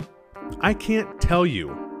 I can't tell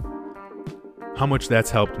you how much that's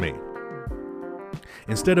helped me.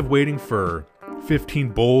 Instead of waiting for 15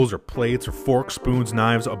 bowls or plates or forks, spoons,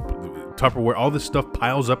 knives, Tupperware, all this stuff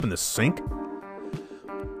piles up in the sink,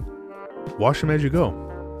 wash them as you go.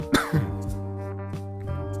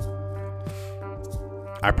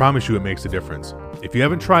 I promise you it makes a difference. If you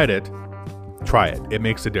haven't tried it, try it. It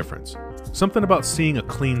makes a difference. Something about seeing a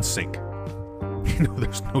clean sink. You know,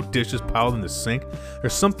 there's no dishes piled in the sink.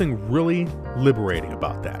 There's something really liberating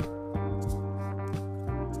about that.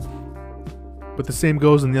 But the same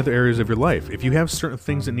goes in the other areas of your life. If you have certain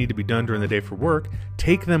things that need to be done during the day for work,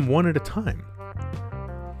 take them one at a time.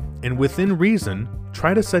 And within reason,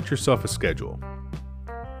 try to set yourself a schedule.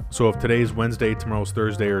 So if today's Wednesday, tomorrow's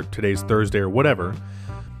Thursday, or today's Thursday, or whatever,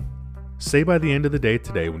 say by the end of the day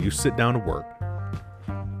today, when you sit down to work,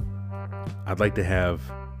 I'd like to have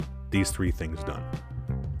these 3 things done.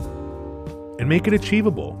 And make it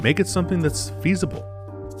achievable. Make it something that's feasible.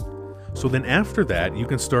 So then after that, you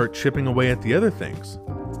can start chipping away at the other things.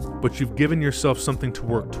 But you've given yourself something to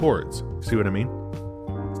work towards. See what I mean?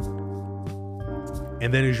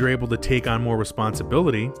 And then as you're able to take on more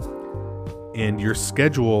responsibility and your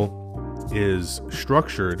schedule is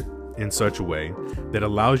structured in such a way that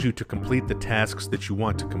allows you to complete the tasks that you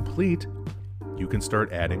want to complete, you can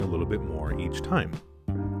start adding a little bit more each time.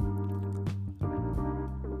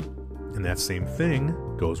 And that same thing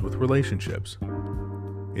goes with relationships.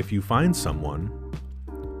 If you find someone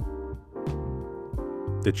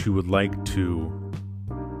that you would like to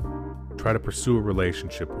try to pursue a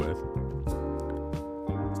relationship with,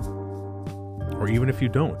 or even if you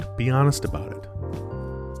don't, be honest about it.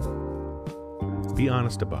 Be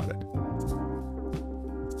honest about it.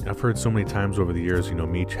 I've heard so many times over the years,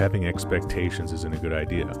 Meech, having expectations isn't a good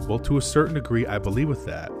idea. Well, to a certain degree, I believe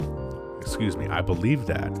that. I believe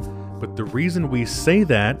that. But the reason we say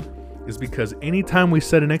that is because anytime we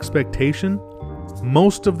set an expectation,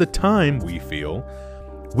 most of the time we feel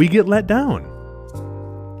we get let down.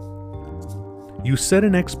 You set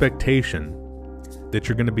an expectation that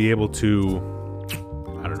you're going to be able to,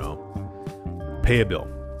 pay a bill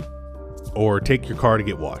or take your car to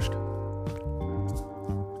get washed.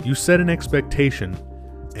 You set an expectation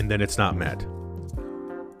and then it's not met.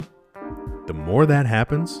 The more that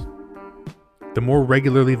happens, the more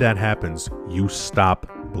regularly that happens, you stop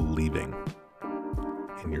believing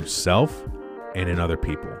in yourself and in other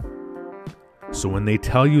people. So when they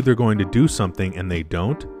tell you they're going to do something and they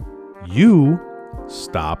don't, you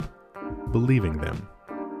stop believing them.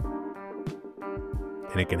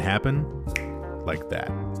 And it can happen like that.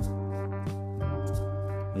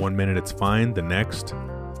 1 minute it's fine, the next,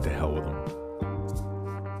 to hell with them.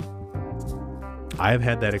 I've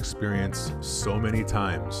had that experience so many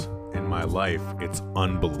times in my life, it's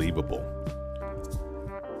unbelievable.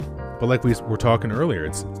 But like we were talking earlier,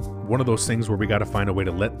 it's one of those things where we got to find a way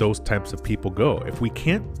to let those types of people go. If we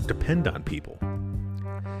can't depend on people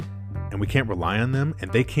and we can't rely on them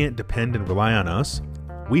and they can't depend and rely on us,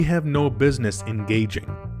 we have no business engaging.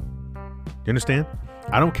 You understand?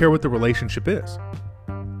 I don't care what the relationship is.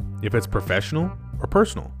 If it's professional or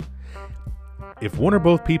personal. If one or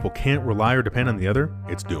both people can't rely or depend on the other,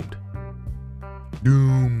 it's doomed.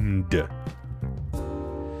 Doomed.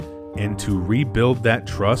 And to rebuild that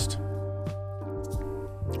trust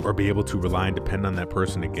or be able to rely and depend on that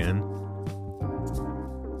person again,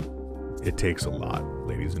 it takes a lot,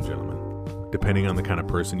 ladies and gentlemen, depending on the kind of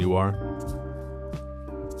person you are.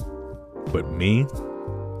 But me,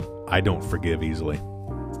 I don't forgive easily.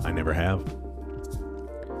 I never have.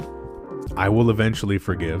 I will eventually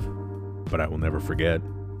forgive, but I will never forget.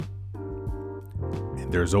 And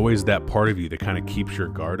there's always that part of you that kind of keeps your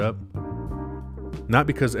guard up. Not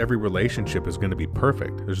because every relationship is going to be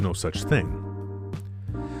perfect. There's no such thing.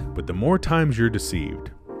 But the more times you're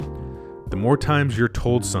deceived, the more times you're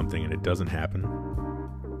told something and it doesn't happen,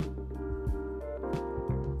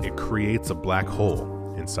 it creates a black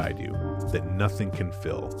hole inside you that nothing can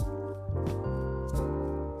fill.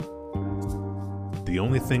 The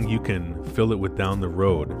only thing you can fill it with down the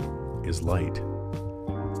road is light.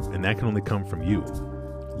 And that can only come from you.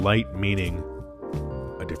 Light meaning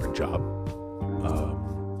a different job,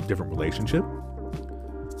 different relationship.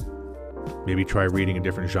 Maybe try reading a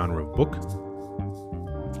different genre of book.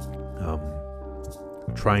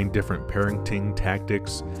 Trying different parenting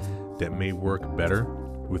tactics that may work better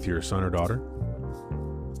with your son or daughter.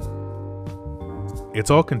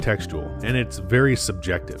 It's all contextual and it's very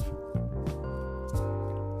subjective.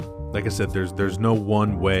 Like I said, there's no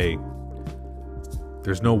one way.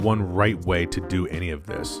 There's no one right way to do any of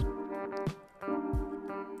this.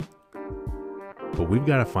 But we've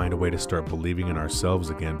got to find a way to start believing in ourselves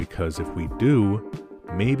again, because if we do,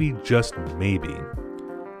 maybe, just maybe,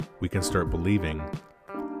 we can start believing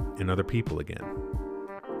in other people again.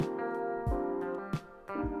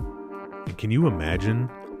 And can you imagine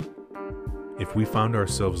if we found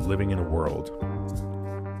ourselves living in a world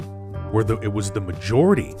where it was the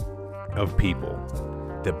majority of people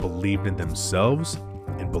that believed in themselves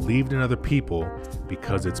and believed in other people,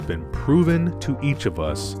 because it's been proven to each of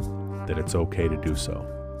us that it's okay to do so.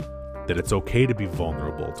 That it's okay to be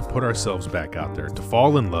vulnerable, to put ourselves back out there, to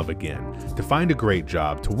fall in love again, to find a great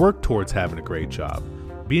job, to work towards having a great job,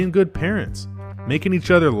 being good parents, making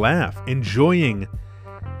each other laugh, enjoying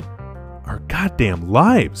our goddamn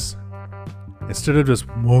lives. Instead of just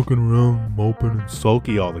walking around moping and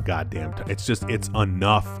sulky all the goddamn time. It's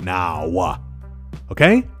enough now.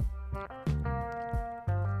 Okay?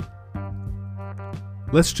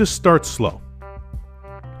 Let's just start slow.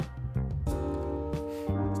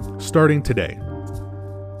 Starting today,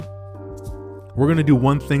 we're going to do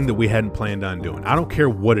one thing that we hadn't planned on doing. I don't care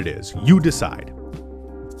what it is. You decide.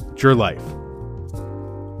 It's your life.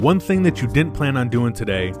 One thing that you didn't plan on doing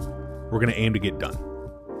today, we're going to aim to get done.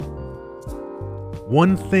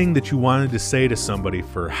 One thing that you wanted to say to somebody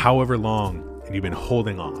for however long and you've been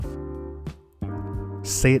holding off.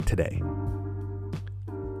 Say it today.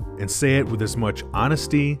 And say it with as much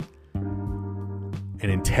honesty and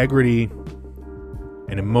integrity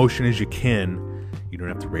and emotion as you can. You don't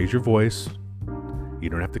have to raise your voice. You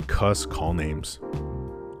don't have to cuss, call names.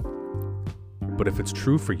 But if it's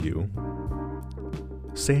true for you,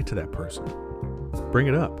 say it to that person. Bring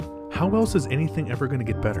it up. How else is anything ever going to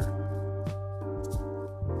get better?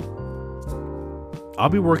 I'll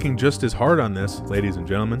be working just as hard on this, ladies and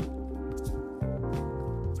gentlemen.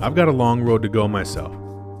 I've got a long road to go myself.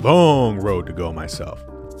 Long road to go myself.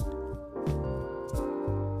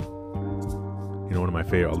 You know,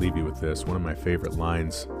 I'll leave you with this. One of my favorite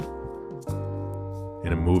lines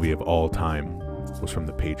in a movie of all time was from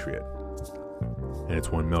The Patriot. And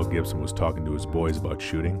it's when Mel Gibson was talking to his boys about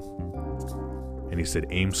shooting. And he said,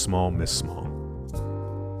 aim small, miss small.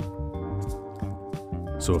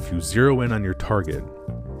 So if you zero in on your target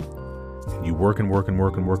and you work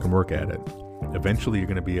at it, eventually you're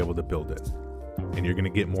going to be able to build it. And you're going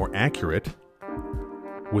to get more accurate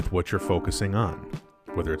with what you're focusing on.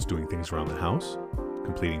 Whether it's doing things around the house,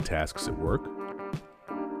 completing tasks at work.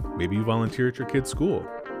 Maybe you volunteer at your kid's school,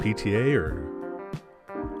 PTA, or,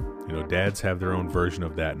 dads have their own version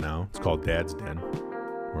of that now. It's called Dad's Den,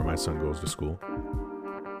 where my son goes to school.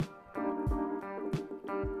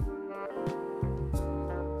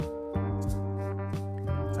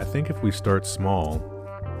 I think if we start small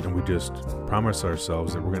and we just promise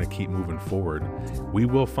ourselves that we're going to keep moving forward, we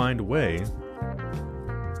will find a way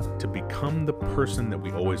to become the person that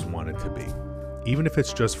we always wanted to be, even if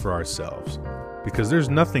it's just for ourselves. Because there's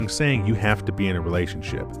nothing saying you have to be in a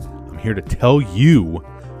relationship. I'm here to tell you,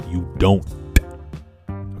 you don't.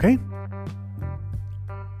 Okay?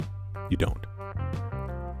 You don't.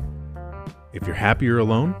 If you're happier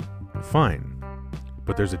alone, fine.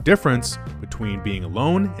 But there's a difference between being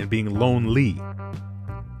alone and being lonely.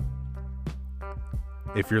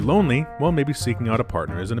 If you're lonely, well, maybe seeking out a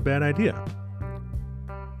partner isn't a bad idea.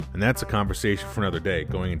 And that's a conversation for another day,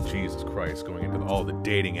 going into all the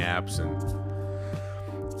dating apps and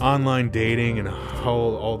online dating and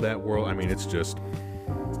all that world. I mean, it's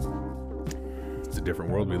a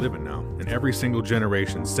different world we live in now. And every single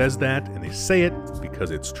generation says that, and they say it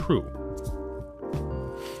because it's true.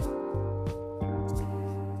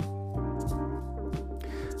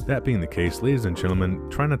 That being the case, ladies and gentlemen,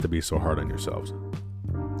 try not to be so hard on yourselves.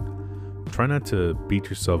 Try not to beat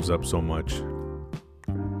yourselves up so much.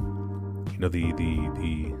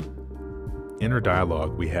 The inner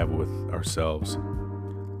dialogue we have with ourselves,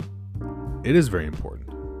 it is very important.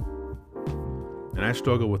 And I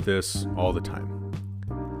struggle with this all the time.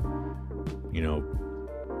 You know,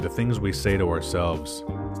 the things we say to ourselves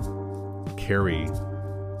carry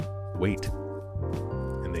weight,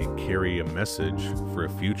 and they carry a message for a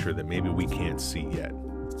future that maybe we can't see yet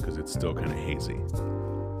because it's still kind of hazy.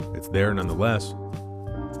 It's there nonetheless.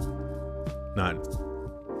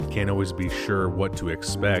 Can't always be sure what to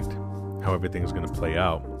expect, how everything's going to play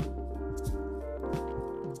out.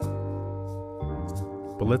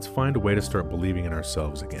 But let's find a way to start believing in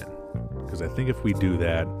ourselves again. Because I think if we do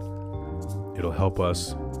that, it'll help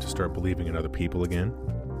us to start believing in other people again,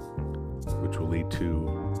 which will lead to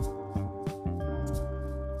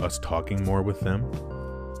us talking more with them,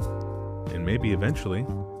 and maybe eventually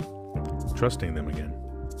trusting them again.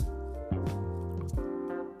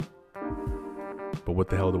 But what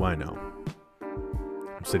the hell do I know?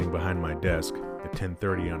 I'm sitting behind my desk at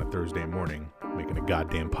 10:30 on a Thursday morning making a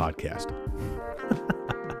goddamn podcast.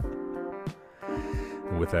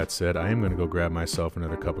 And with that said, I am going to go grab myself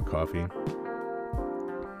another cup of coffee.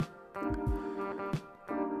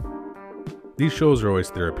 These shows are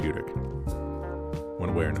always therapeutic,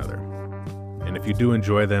 one way or another. And if you do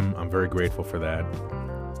enjoy them, I'm very grateful for that.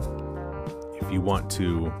 If you want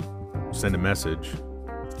to send a message,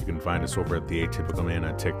 you can find us over at The Atypical Man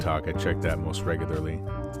on TikTok. I check that most regularly.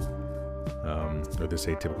 Or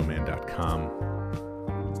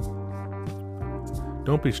thisatypicalman.com.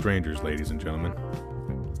 Don't be strangers, ladies and gentlemen.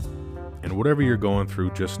 And whatever you're going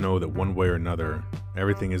through, just know that one way or another,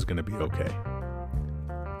 everything is going to be okay.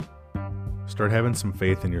 Start having some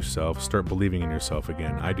faith in yourself. Start believing in yourself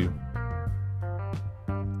again. I do.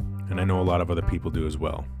 And I know a lot of other people do as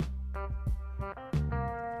well.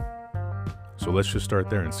 So let's just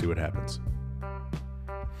start there and see what happens.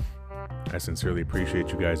 I sincerely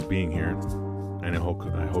appreciate you guys being here. And I hope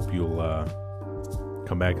you'll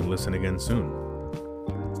come back and listen again soon.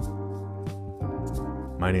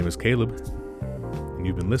 My name is Caleb, and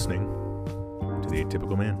you've been listening to The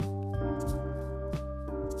Atypical Man.